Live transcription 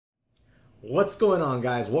What's going on,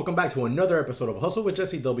 guys? Welcome back to another episode of Hustle with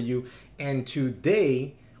Jesse W. And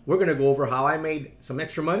today we're going to go over how I made some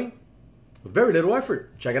extra money with very little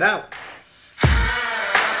effort. Check it out.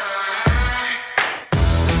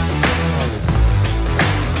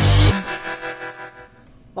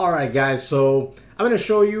 All right, guys, so I'm going to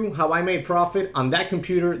show you how I made profit on that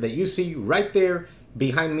computer that you see right there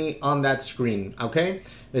behind me on that screen. Okay,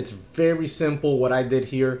 it's very simple what I did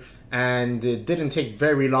here, and it didn't take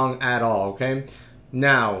very long at all. Okay,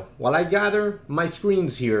 now while I gather my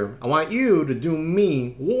screens here, I want you to do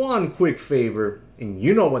me one quick favor, and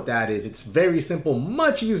you know what that is. It's very simple,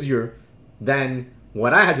 much easier than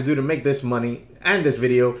what I had to do to make this money and this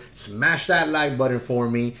video. Smash that like button for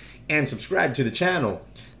me and subscribe to the channel.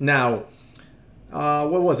 Now,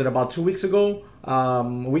 what was it, about 2 weeks ago, a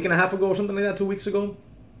week and a half ago or something like that, 2 weeks ago,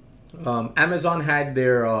 Amazon had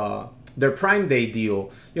their Prime Day deal.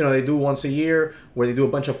 You know, they do once a year where they do a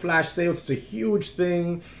bunch of flash sales. It's a huge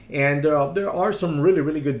thing, and there are some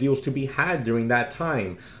really good deals to be had during that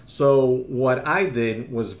time. So what I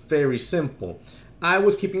did was very simple. I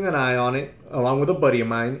was keeping an eye on it along with a buddy of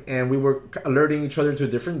mine, and we were alerting each other to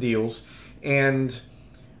different deals, and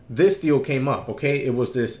this deal came up. Okay, it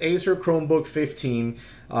was this Acer Chromebook 15,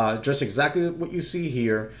 just exactly what you see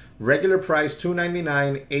here. Regular price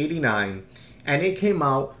 $299.89, and it came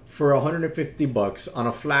out for 150 bucks on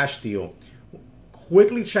a flash deal.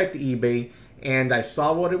 Quickly checked eBay, and I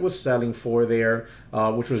saw what it was selling for there,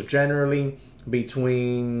 which was generally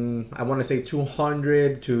between, I want to say,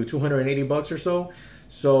 200 to 280 bucks or so.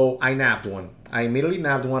 So I nabbed one. I immediately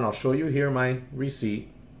nabbed one. I'll show you here my receipt.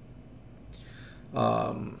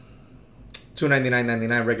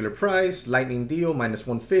 $299.99 regular price, lightning deal minus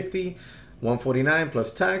 150, 149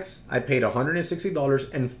 plus tax. I paid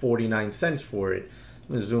 $160.49 for it.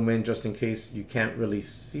 I'm gonna zoom in just in case you can't really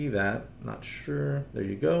see that. Not sure. There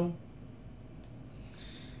you go.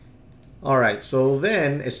 All right, so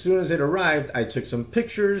then as soon as it arrived, I took some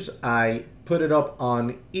pictures. I put it up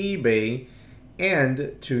on eBay,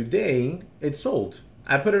 and today it sold.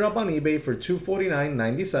 I put it up on eBay for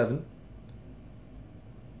 $249.97.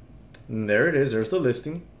 And there it is. There's the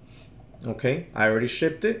listing. Okay, I already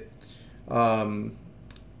shipped it.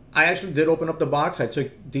 I actually did open up the box. I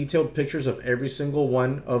took detailed pictures of every single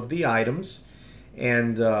one of the items,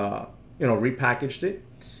 and you know, repackaged it,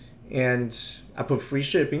 and I put free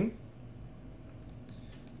shipping.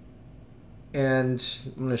 And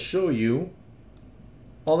I'm going to show you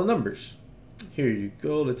all the numbers. Here you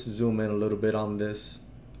go. Let's zoom in a little bit on this.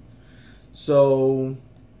 So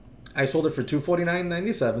I sold it for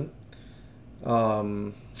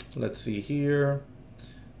 $249.97. Let's see here.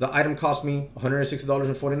 The item cost me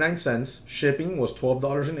 $160.49. Shipping was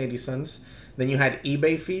 $12.80. Then you had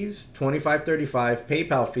eBay fees, $25.35,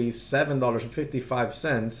 PayPal fees,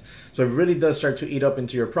 $7.55. So it really does start to eat up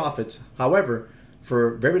into your profits. However,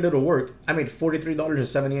 for very little work, I made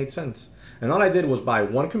 $43.78. And all I did was buy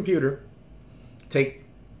one computer, take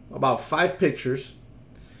about 5 pictures,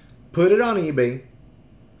 put it on eBay,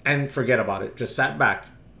 and forget about it. Just sat back.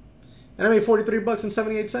 And I made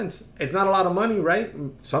 $43.78. It's not a lot of money, right?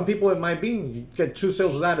 Some people it might be. You get 2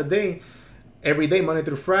 sales out a day, every day, Monday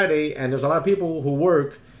through Friday, and there's a lot of people who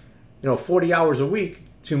work, you know, 40 hours a week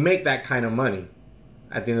to make that kind of money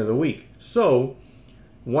at the end of the week. So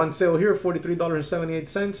one sale here,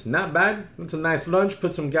 $43.78. Not bad. It's a nice lunch.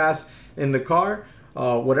 Put some gas in the car,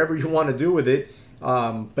 whatever you want to do with it.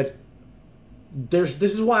 But this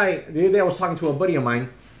is why the other day I was talking to a buddy of mine.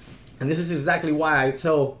 And this is exactly why I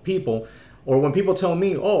tell people, or when people tell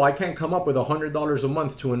me, oh, I can't come up with $100 a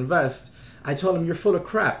month to invest, I tell them you're full of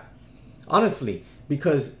crap. Honestly,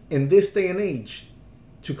 because in this day and age,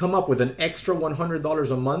 to come up with an extra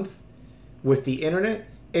 $100 a month with the internet,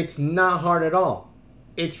 it's not hard at all.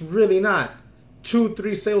 It's really not.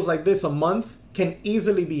 2-3 sales like this a month can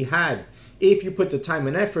easily be had if you put the time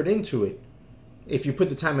and effort into it. If you put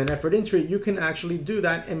the time and effort into it, you can actually do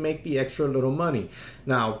that and make the extra little money.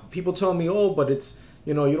 Now, people tell me, oh, but it's,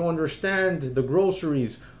 you know, you don't understand the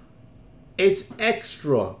groceries. It's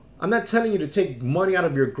extra. I'm not telling you to take money out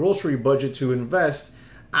of your grocery budget to invest.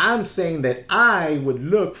 I'm saying that I would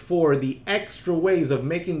look for the extra ways of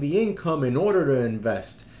making the income in order to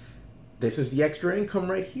invest. This is the extra income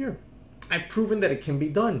right here. I've proven that it can be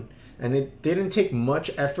done, and it didn't take much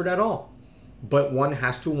effort at all. But one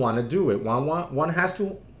has to want to do it. One has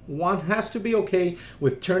to be okay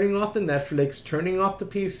with turning off the Netflix, turning off the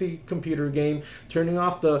PC computer game, turning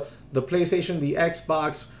off the PlayStation, the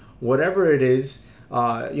Xbox, whatever it is,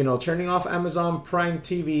 you know, turning off Amazon Prime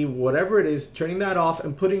TV, whatever it is, turning that off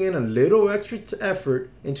and putting in a little extra effort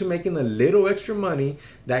into making a little extra money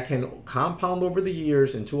that can compound over the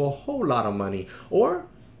years into a whole lot of money, or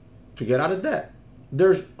to get out of debt.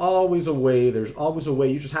 There's always a way. There's always a way.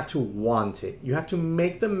 You just have to want it. You have to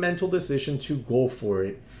make the mental decision to go for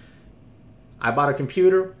it. I bought a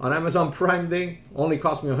computer on Amazon Prime Day. Only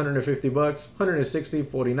cost me 150 bucks, 160,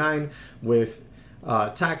 49 with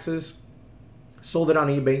taxes. Sold it on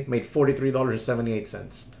eBay, made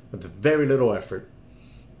 $43.78 with very little effort.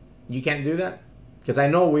 You can't do that? Because I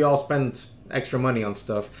know we all spend extra money on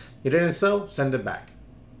stuff. You didn't sell, send it back.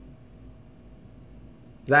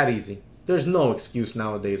 That easy. There's no excuse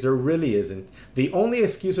nowadays. There really isn't. The only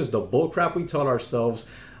excuse is the bullcrap we tell ourselves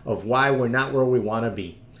of why we're not where we want to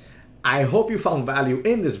be. I hope you found value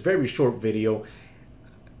in this very short video.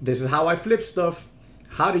 This is how I flip stuff.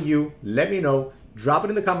 How do you? Let me know. Drop it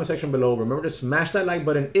in the comment section below. Remember to smash that like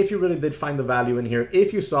button if you really did find the value in here.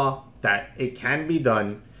 If you saw that it can be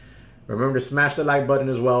done, remember to smash the like button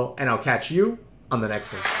as well. And I'll catch you on the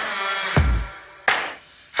next one.